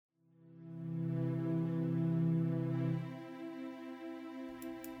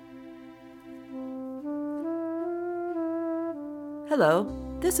Hello,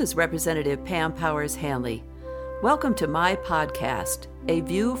 this is Representative Pam Powers-Hanley. Welcome to my podcast, A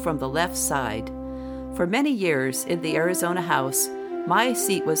View from the Left Side. For many years in the Arizona House, my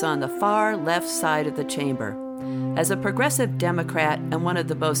seat was on the far left side of the chamber. As a progressive Democrat and one of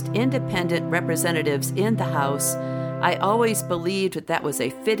the most independent representatives in the House, I always believed that was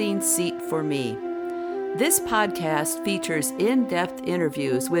a fitting seat for me. This podcast features in-depth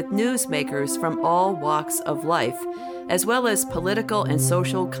interviews with newsmakers from all walks of life, as well as political and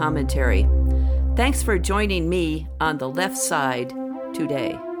social commentary. Thanks for joining me on the left side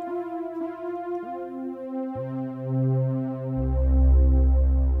today.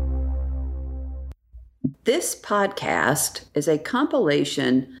 This podcast is a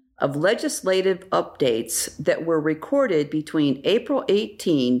compilation of legislative updates that were recorded between April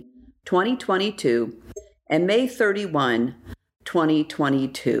 18, 2022 and May 31,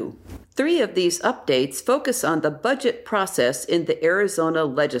 2022. 3 of these updates focus on the budget process in the Arizona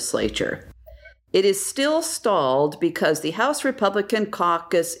Legislature. It is still stalled because the House Republican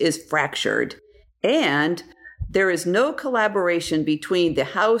Caucus is fractured, and there is no collaboration between the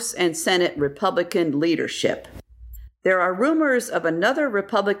House and Senate Republican leadership. There are rumors of another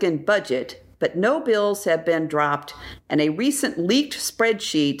Republican budget, but no bills have been dropped, and a recent leaked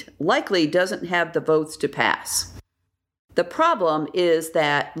spreadsheet likely doesn't have the votes to pass. The problem is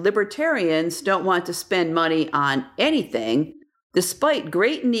that Libertarians don't want to spend money on anything, despite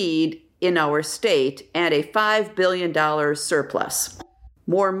great need in our state and a $5 billion surplus.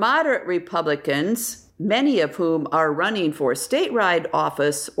 More moderate Republicans, many of whom are running for statewide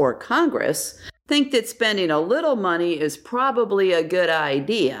office or Congress, think that spending a little money is probably a good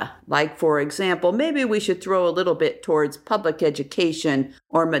idea. Like, for example, maybe we should throw a little bit towards public education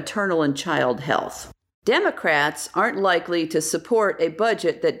or maternal and child health. Democrats aren't likely to support a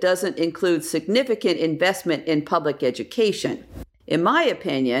budget that doesn't include significant investment in public education. In my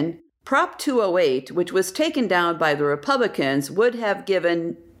opinion, Prop 208, which was taken down by the Republicans, would have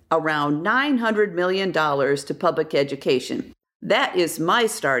given around $900 million to public education. That is my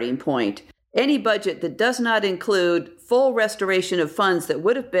starting point. Any budget that does not include full restoration of funds that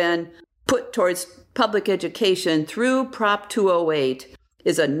would have been put towards public education through Prop 208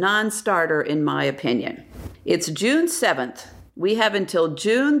 is a non-starter in my opinion. It's June 7th. We have until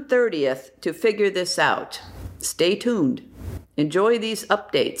June 30th to figure this out. Stay tuned. Enjoy these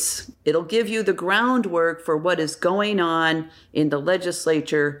updates. It'll give you the groundwork for what is going on in the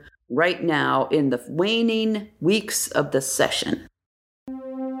legislature right now in the waning weeks of the session.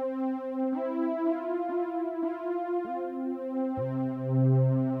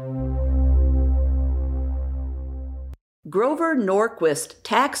 Grover Norquist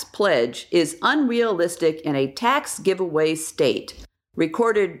Tax Pledge is unrealistic in a tax giveaway state.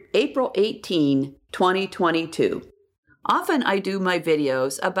 Recorded April 18, 2022. Often I do my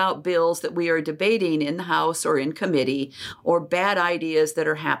videos about bills that we are debating in the House or in committee or bad ideas that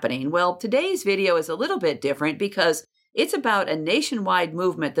are happening. Well, today's video is a little bit different because it's about a nationwide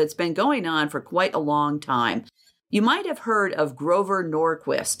movement that's been going on for quite a long time. You might have heard of Grover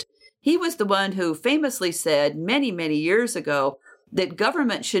Norquist. He was the one who famously said many, many years ago that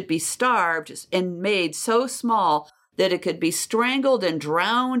government should be starved and made so small that it could be strangled and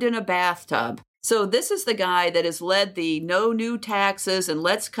drowned in a bathtub. So this is the guy that has led the no new taxes and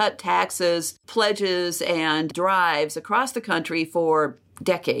let's cut taxes, pledges and drives across the country for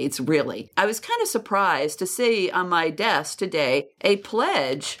decades, really. I was kind of surprised to see on my desk today a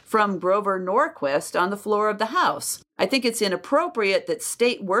pledge from Grover Norquist on the floor of the House. I think it's inappropriate that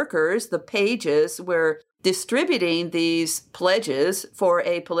state workers, the pages, were distributing these pledges for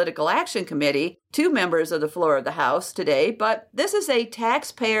a political action committee to members of the floor of the House today, but this is a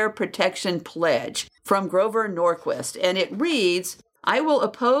taxpayer protection pledge from Grover Norquist, and it reads, "I will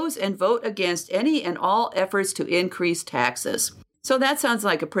oppose and vote against any and all efforts to increase taxes." So that sounds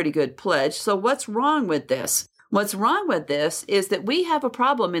like a pretty good pledge. So what's wrong with this? What's wrong with this is that we have a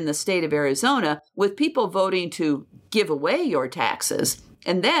problem in the state of Arizona with people voting to give away your taxes.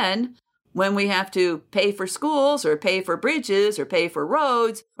 And then when we have to pay for schools or pay for bridges or pay for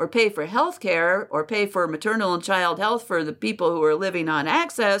roads or pay for health care or pay for maternal and child health for the people who are living on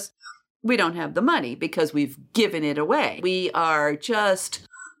access, we don't have the money because we've given it away. We are just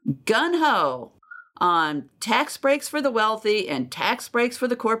gung-ho on tax breaks for the wealthy and tax breaks for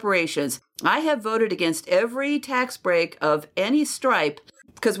the corporations. I have voted against every tax break of any stripe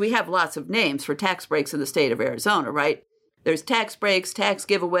because we have lots of names for tax breaks in the state of Arizona, right? There's tax breaks, tax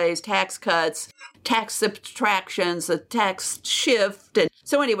giveaways, tax cuts, tax subtractions, a tax shift. And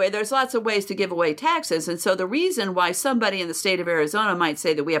so anyway, there's lots of ways to give away taxes. And so the reason why somebody in the state of Arizona might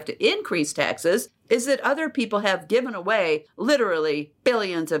say that we have to increase taxes is that other people have given away literally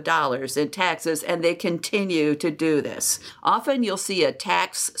billions of dollars in taxes, and they continue to do this. Often you'll see a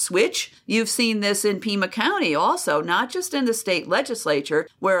tax switch. You've seen this in Pima County also, not just in the state legislature,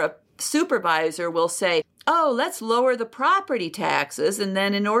 where a supervisor will say, oh, let's lower the property taxes, and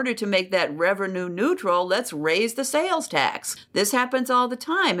then in order to make that revenue neutral, let's raise the sales tax. This happens all the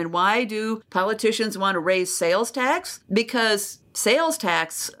time. And why do politicians want to raise sales tax? Because sales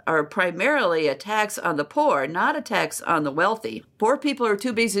tax are primarily a tax on the poor, not a tax on the wealthy. Poor people are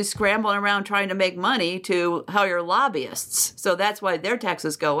too busy scrambling around trying to make money to hire lobbyists. So that's why their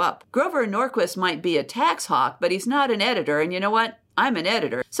taxes go up. Grover Norquist might be a tax hawk, but he's not an editor. And you know what? I'm an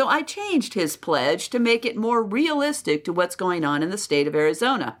editor. So I changed his pledge to make it more realistic to what's going on in the state of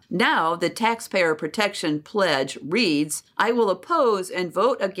Arizona. Now, the Taxpayer Protection Pledge reads, I will oppose and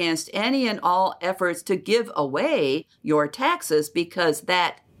vote against any and all efforts to give away your taxes because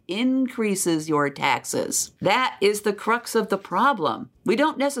that increases your taxes. That is the crux of the problem. We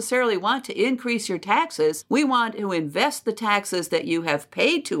don't necessarily want to increase your taxes. We want to invest the taxes that you have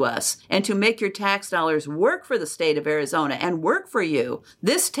paid to us and to make your tax dollars work for the state of Arizona and work for you.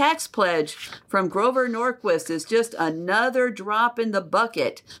 This tax pledge from Grover Norquist is just another drop in the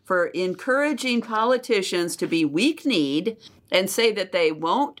bucket for encouraging politicians to be weak-kneed and say that they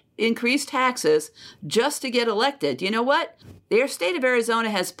won't increase taxes just to get elected. You know what? The state of Arizona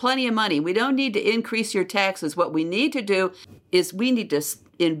has plenty of money. We don't need to increase your taxes. What we need to do is we need to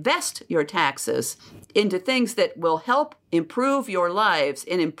invest your taxes into things that will help improve your lives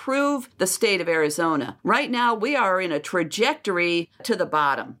and improve the state of Arizona. Right now, we are in a trajectory to the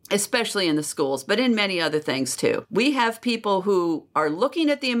bottom, especially in the schools, but in many other things too. We have people who are looking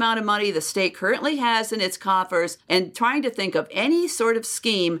at the amount of money the state currently has in its coffers and trying to think of any sort of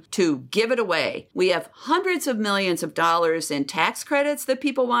scheme to give it away. We have hundreds of millions of dollars in tax credits that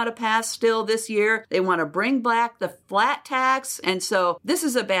people want to pass still this year. They want to bring back the flat tax. And so this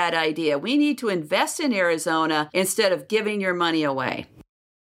is a bad idea. We need to invest in Arizona instead of giving your money away.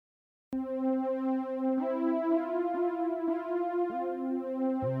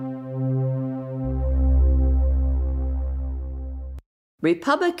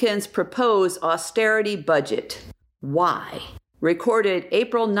 Republicans propose austerity budget. Why? Recorded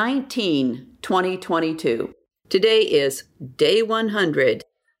April 19, 2022. Today is day 100.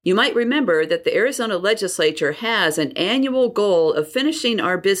 You might remember that the Arizona Legislature has an annual goal of finishing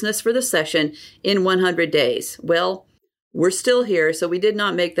our business for the session in 100 days. Well, we're still here, so we did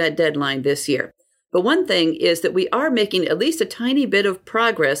not make that deadline this year. But one thing is that we are making at least a tiny bit of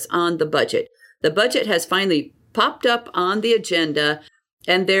progress on the budget. The budget has finally popped up on the agenda,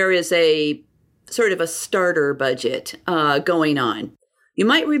 and there is a sort of a starter budget going on. You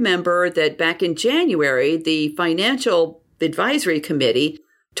might remember that back in January, the Financial Advisory Committee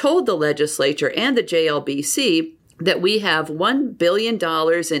told the legislature and the JLBC that we have $1 billion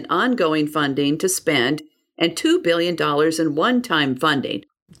in ongoing funding to spend and $2 billion in one-time funding.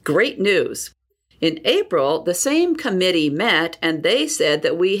 Great news. In April, the same committee met and they said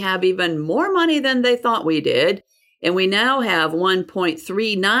that we have even more money than they thought we did, and we now have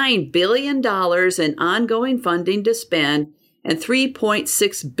 $1.39 billion in ongoing funding to spend and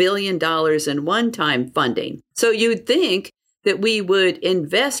 $3.6 billion in one-time funding. So you'd think that we would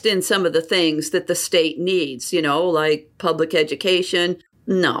invest in some of the things that the state needs, like public education.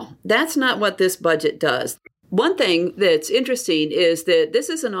 No, that's not what this budget does. One thing that's interesting is that this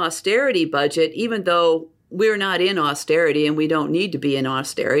is an austerity budget, even though we're not in austerity and we don't need to be in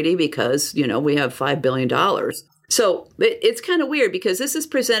austerity because, we have $5 billion. So it's kind of weird because this is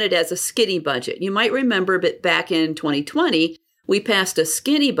presented as a skinny budget. You might remember that back in 2020, we passed a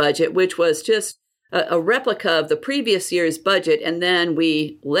skinny budget, which was just a replica of the previous year's budget, and then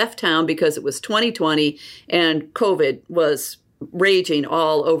we left town because it was 2020 and COVID was raging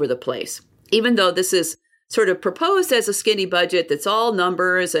all over the place. Even though this is sort of proposed as a skinny budget that's all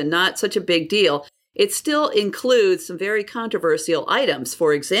numbers and not such a big deal, it still includes some very controversial items.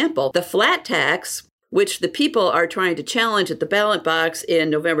 For example, the flat tax, which the people are trying to challenge at the ballot box in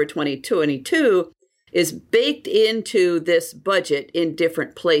November 2022, is baked into this budget in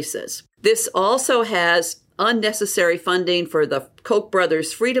different places. This also has unnecessary funding for the Koch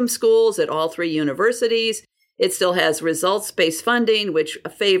brothers' freedom schools at all three universities. It still has results-based funding, which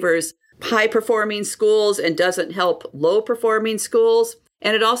favors high-performing schools and doesn't help low-performing schools.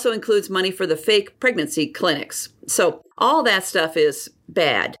 And it also includes money for the fake pregnancy clinics. So all that stuff is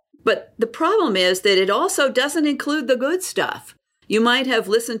bad. But the problem is that it also doesn't include the good stuff. You might have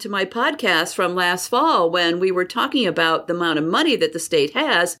listened to my podcast from last fall when we were talking about the amount of money that the state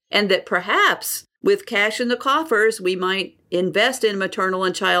has, and that perhaps with cash in the coffers, we might invest in maternal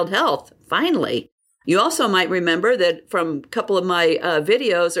and child health, finally. You also might remember that from a couple of my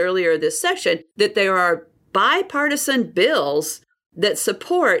videos earlier this session, that there are bipartisan bills that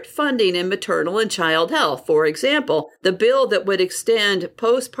support funding in maternal and child health. For example, the bill that would extend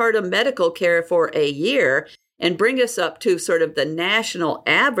postpartum medical care for a year and bring us up to sort of the national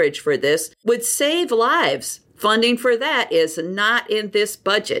average for this would save lives. Funding for that is not in this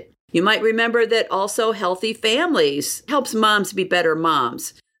budget. You might remember that also Healthy Families helps moms be better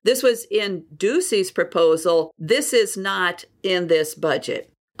moms. This was in Ducey's proposal. This is not in this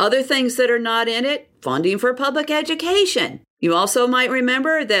budget. Other things that are not in it, funding for public education. You also might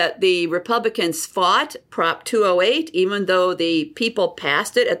remember that the Republicans fought Prop 208, even though the people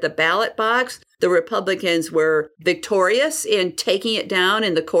passed it at the ballot box. The Republicans were victorious in taking it down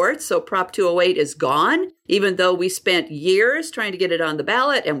in the courts, so Prop 208 is gone. Even though we spent years trying to get it on the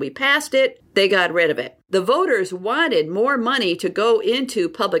ballot and we passed it, they got rid of it. The voters wanted more money to go into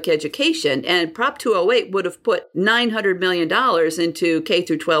public education, and Prop 208 would have put $900 million into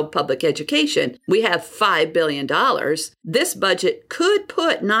K-12 public education. We have $5 billion. This budget could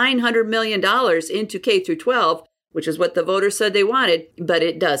put $900 million into K-12, which is what the voters said they wanted, but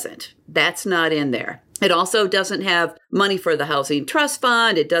it doesn't. That's not in there. It also doesn't have money for the Housing Trust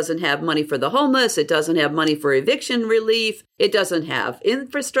Fund. It doesn't have money for the homeless. It doesn't have money for eviction relief. It doesn't have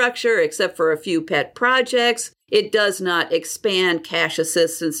infrastructure except for a few pet projects. It does not expand cash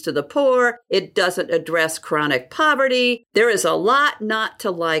assistance to the poor. It doesn't address chronic poverty. There is a lot not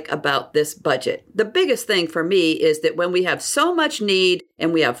to like about this budget. The biggest thing for me is that when we have so much need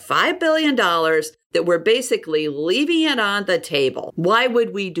and we have $5 billion that we're basically leaving it on the table. Why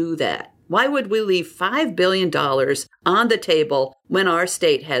would we do that? Why would we leave $5 billion on the table when our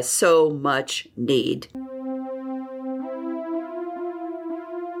state has so much need?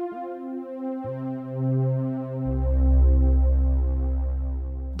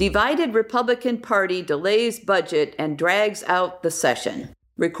 Divided Republican Party delays budget and drags out the session.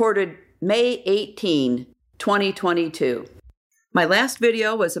 Recorded May 18, 2022. My last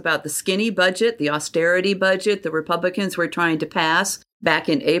video was about the skinny budget, the austerity budget the Republicans were trying to pass back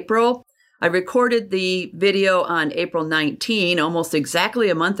in April. I recorded the video on April 19, almost exactly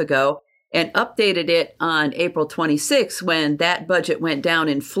a month ago, and updated it on April 26 when that budget went down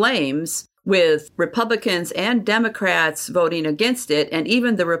in flames with Republicans and Democrats voting against it. And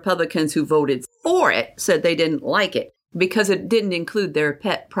even the Republicans who voted for it said they didn't like it because it didn't include their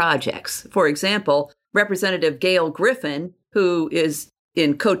pet projects. For example, Representative Gail Griffin, who is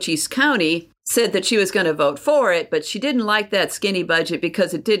in Cochise County, said that she was going to vote for it, but she didn't like that skinny budget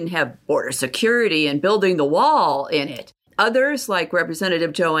because it didn't have border security and building the wall in it. Others, like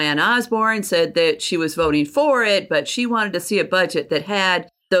Representative Joanne Osborne, said that she was voting for it, but she wanted to see a budget that had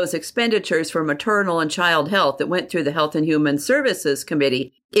those expenditures for maternal and child health that went through the Health and Human Services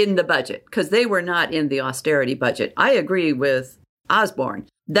Committee in the budget, because they were not in the austerity budget. I agree with Osborne.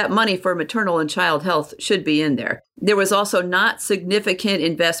 That money for maternal and child health should be in there. There was also not significant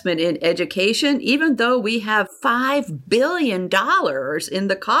investment in education, even though we have $5 billion in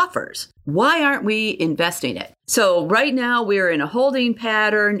the coffers. Why aren't we investing it? So right now we're in a holding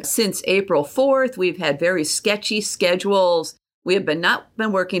pattern. Since April 4th, we've had very sketchy schedules. We have not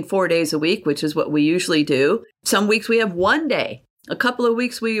been working 4 days a week, which is what we usually do. Some weeks we have 1 day. A couple of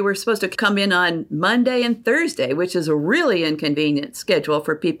weeks we were supposed to come in on Monday and Thursday, which is a really inconvenient schedule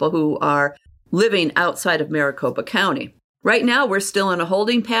for people who are living outside of Maricopa County. Right now, we're still in a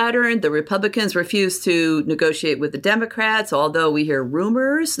holding pattern. The Republicans refuse to negotiate with the Democrats, although we hear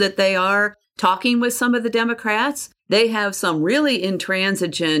rumors that they are talking with some of the Democrats. They have some really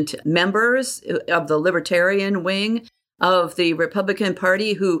intransigent members of the Libertarian wing of the Republican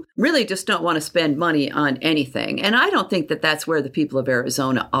Party who really just don't want to spend money on anything. And I don't think that that's where the people of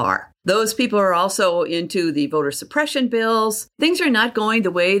Arizona are. Those people are also into the voter suppression bills. Things are not going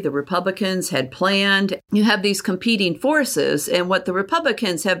the way the Republicans had planned. You have these competing forces. And what the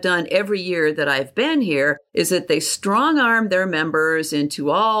Republicans have done every year that I've been here is that they strong-arm their members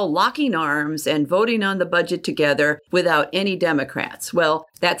into all locking arms and voting on the budget together without any Democrats. Well,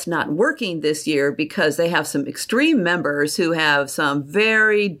 that's not working this year because they have some extreme members who have some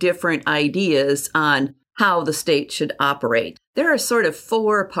very different ideas on how the state should operate. There are sort of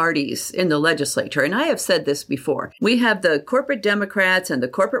 4 parties in the legislature, and I have said this before. We have the corporate Democrats and the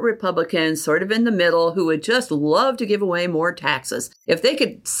corporate Republicans sort of in the middle who would just love to give away more taxes. If they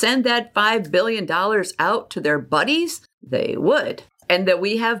could send that $5 billion out to their buddies, they would. and that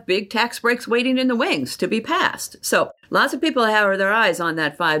we have big tax breaks waiting in the wings to be passed. So lots of people have their eyes on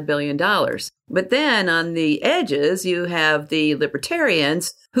that $5 billion. But then on the edges, you have the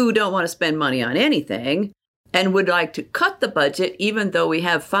Libertarians who don't want to spend money on anything and would like to cut the budget, even though we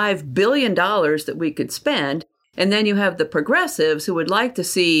have $5 billion that we could spend. And then you have the progressives who would like to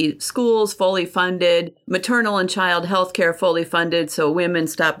see schools fully funded, maternal and child health care fully funded so women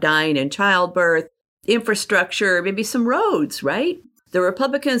stop dying in childbirth, infrastructure, maybe some roads, right? The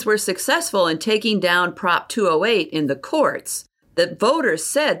Republicans were successful in taking down Prop 208 in the courts. The voters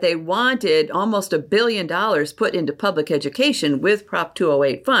said they wanted almost $1 billion put into public education with Prop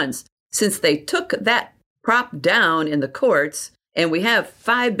 208 funds. Since they took that prop down in the courts, and we have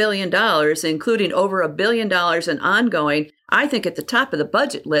 $5 billion, including over $1 billion in ongoing, I think at the top of the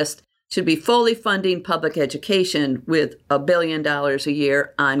budget list should be fully funding public education with $1 billion a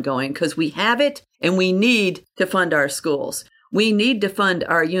year ongoing, because we have it and we need to fund our schools. We need to fund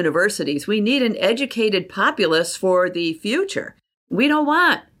our universities. We need an educated populace for the future. We don't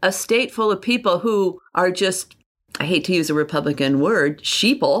want a state full of people who are just, I hate to use a Republican word,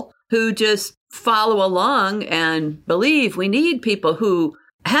 sheeple, who just follow along and believe. We need people who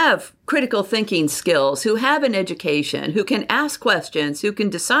have critical thinking skills, who have an education, who can ask questions, who can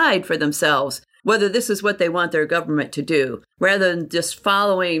decide for themselves whether this is what they want their government to do, rather than just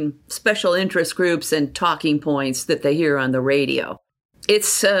following special interest groups and talking points that they hear on the radio.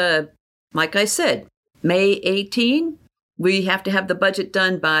 It's, like I said, May 18. We have to have the budget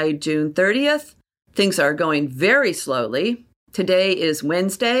done by June 30th. Things are going very slowly. Today is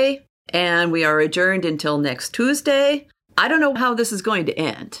Wednesday, and we are adjourned until next Tuesday. I don't know how this is going to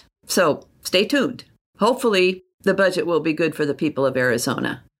end, so stay tuned. Hopefully, the budget will be good for the people of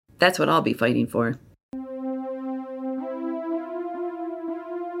Arizona. That's what I'll be fighting for.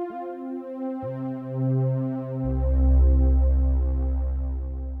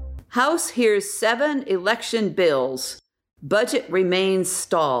 House hears 7 election bills. Budget remains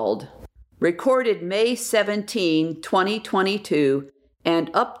stalled. Recorded May 17, 2022,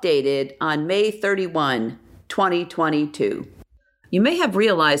 and updated on May 31, 2022. You may have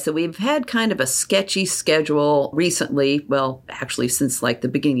realized that we've had kind of a sketchy schedule recently, well, actually since like the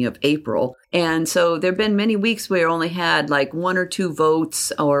beginning of April. And so there have been many weeks where we only had like 1 or 2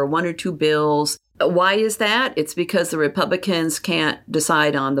 votes or 1 or 2 bills. Why is that? It's because the Republicans can't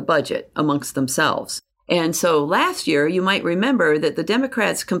decide on the budget amongst themselves. And so last year, you might remember that the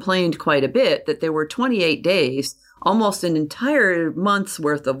Democrats complained quite a bit that there were 28 days, almost an entire month's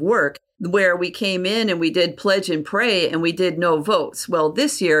worth of work, where we came in and we did pledge and pray and we did no votes. Well,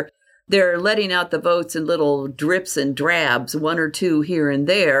 this year, they're letting out the votes in little drips and drabs, 1 or 2 here and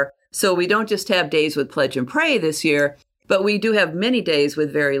there. So we don't just have days with pledge and pray this year, but we do have many days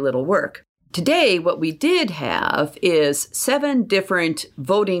with very little work. Today, what we did have is 7 different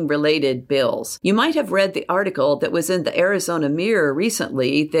voting-related bills. You might have read the article that was in the Arizona Mirror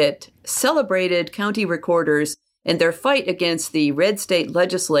recently that celebrated county recorders and their fight against the red state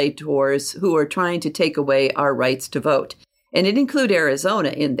legislators who are trying to take away our rights to vote. And it included Arizona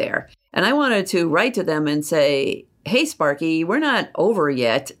in there. And I wanted to write to them and say, hey, Sparky, we're not over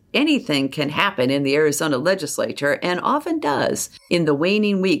yet. Anything can happen in the Arizona legislature, and often does, in the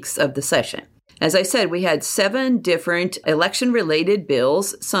waning weeks of the session. As I said, we had 7 different election-related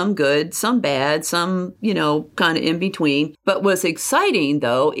bills, some good, some bad, some, kind of in between. But what's exciting,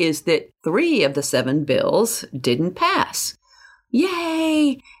 though, is that 3 of the 7 bills didn't pass.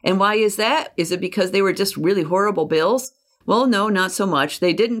 Yay! And why is that? Is it because they were just really horrible bills? Well, no, not so much.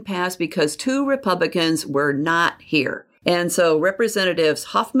 They didn't pass because 2 Republicans were not here. And so Representatives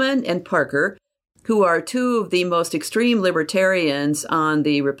Hoffman and Parker, who are 2 of the most extreme libertarians on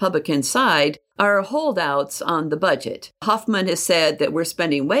the Republican side, are holdouts on the budget. Hoffman has said that we're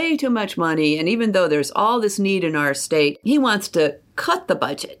spending way too much money, and even though there's all this need in our state, he wants to cut the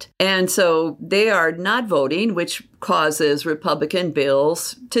budget. And so they are not voting, which causes Republican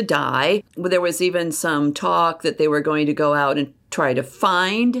bills to die. There was even some talk that they were going to go out and try to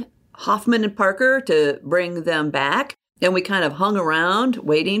find Hoffman and Parker to bring them back. And we kind of hung around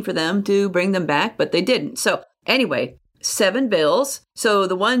waiting for them to bring them back, but they didn't. So anyway, 7 bills. So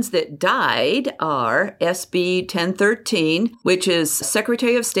the ones that died are SB 1013, which is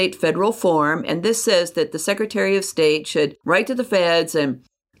Secretary of State federal form. And this says that the Secretary of State should write to the feds and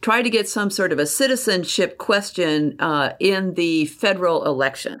try to get some sort of a citizenship question in the federal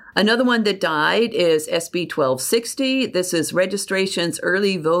election. Another one that died is SB 1260. This is Registration's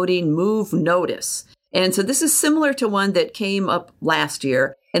Early Voting Move Notice. And so this is similar to one that came up last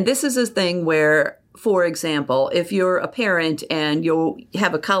year. And this is a thing where, for example, if you're a parent and you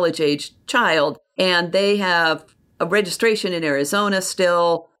have a college-age child and they have a registration in Arizona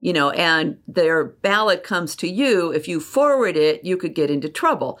still, and their ballot comes to you, if you forward it, you could get into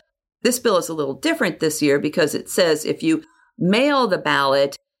trouble. This bill is a little different this year because it says if you mail the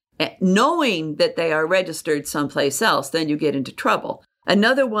ballot knowing that they are registered someplace else, then you get into trouble.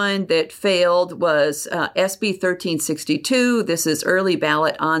 Another one that failed was SB 1362. This is early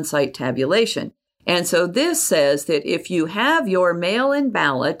ballot on-site tabulation. And so this says that if you have your mail-in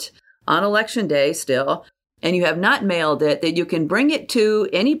ballot on Election Day still, and you have not mailed it, that you can bring it to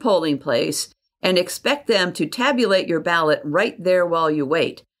any polling place and expect them to tabulate your ballot right there while you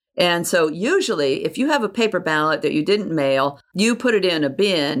wait. And so usually, if you have a paper ballot that you didn't mail, you put it in a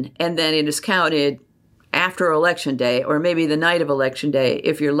bin, and then it is counted after Election Day, or maybe the night of Election Day,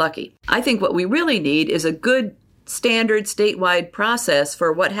 if you're lucky. I think what we really need is a good standard statewide process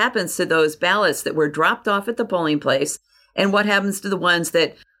for what happens to those ballots that were dropped off at the polling place, and what happens to the ones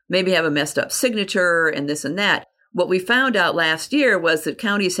that maybe have a messed up signature and this and that. What we found out last year was that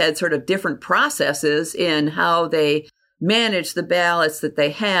counties had sort of different processes in how they manage the ballots that they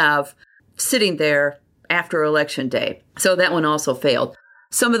have sitting there after Election Day. So that one also failed.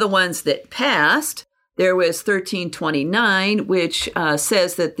 Some of the ones that passed, there was 1329, which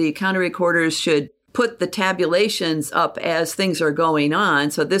says that the county recorders should put the tabulations up as things are going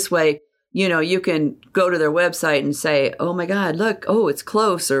on. So this way, you can go to their website and say, oh my God, look, it's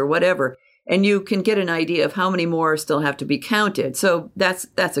close or whatever. And you can get an idea of how many more still have to be counted. So that's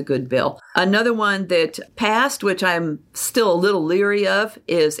a good bill. Another one that passed, which I'm still a little leery of,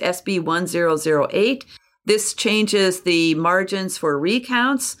 is SB 1008. This changes the margins for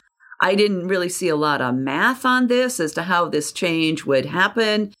recounts. I didn't really see a lot of math on this as to how this change would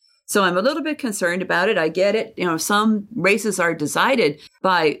happen. So I'm a little bit concerned about it. I get it. Some races are decided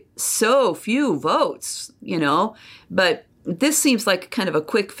by so few votes, but this seems like kind of a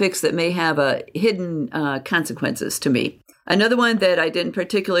quick fix that may have a hidden consequences to me. Another one that I didn't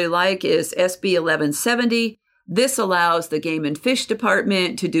particularly like is SB 1170. This allows the Game and Fish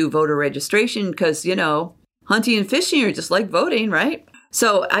Department to do voter registration because, hunting and fishing are just like voting, right?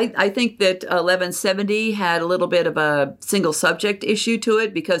 So I think that 1170 had a little bit of a single subject issue to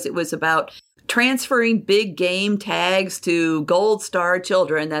it because it was about transferring big game tags to Gold Star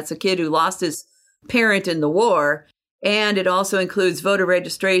children. That's a kid who lost his parent in the war. And it also includes voter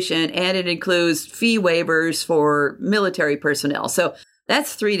registration, and it includes fee waivers for military personnel. So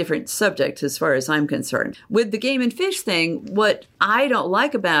that's 3 different subjects as far as I'm concerned. With the game and fish thing, what I don't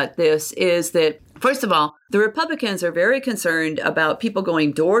like about this is that, first of all, the Republicans are very concerned about people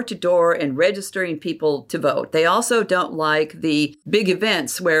going door to door and registering people to vote. They also don't like the big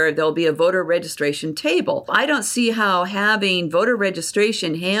events where there'll be a voter registration table. I don't see how having voter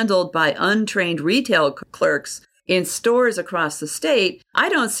registration handled by untrained retail clerks in stores across the state, I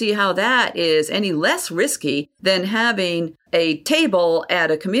don't see how that is any less risky than having a table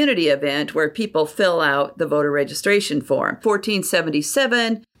at a community event where people fill out the voter registration form.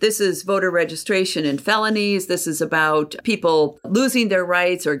 1477, this is voter registration and felonies. This is about people losing their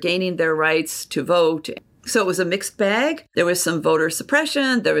rights or gaining their rights to vote. So it was a mixed bag. There was some voter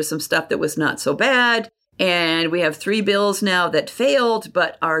suppression. There was some stuff that was not so bad. And we have 3 bills now that failed,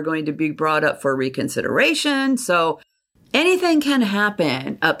 but are going to be brought up for reconsideration. So anything can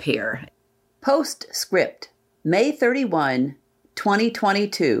happen up here. Postscript, May 31,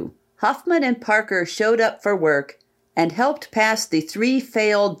 2022. Huffman and Parker showed up for work and helped pass the 3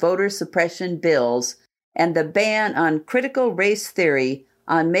 failed voter suppression bills and the ban on critical race theory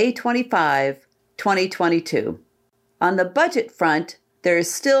on May 25, 2022. On the budget front, there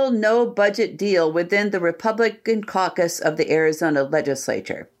is still no budget deal within the Republican Caucus of the Arizona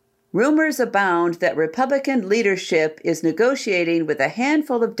Legislature. Rumors abound that Republican leadership is negotiating with a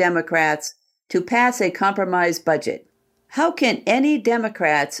handful of Democrats to pass a compromise budget. How can any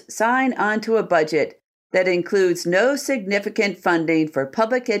Democrats sign onto a budget that includes no significant funding for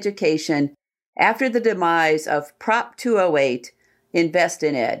public education after the demise of Prop 208, Invest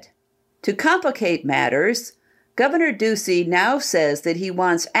in Ed? To complicate matters, Governor Ducey now says that he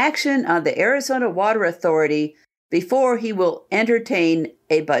wants action on the Arizona Water Authority before he will entertain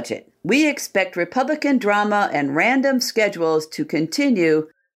a budget. We expect Republican drama and random schedules to continue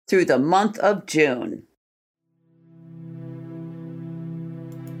through the month of June.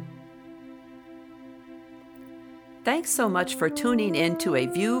 Thanks so much for tuning in to A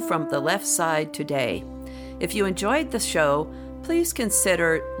View from the Left Side today. If you enjoyed the show, please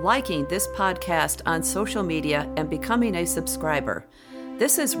consider liking this podcast on social media and becoming a subscriber.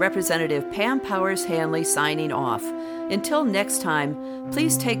 This is Representative Pam Powers-Hanley signing off. Until next time,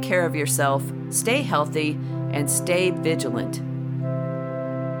 please take care of yourself, stay healthy, and stay vigilant.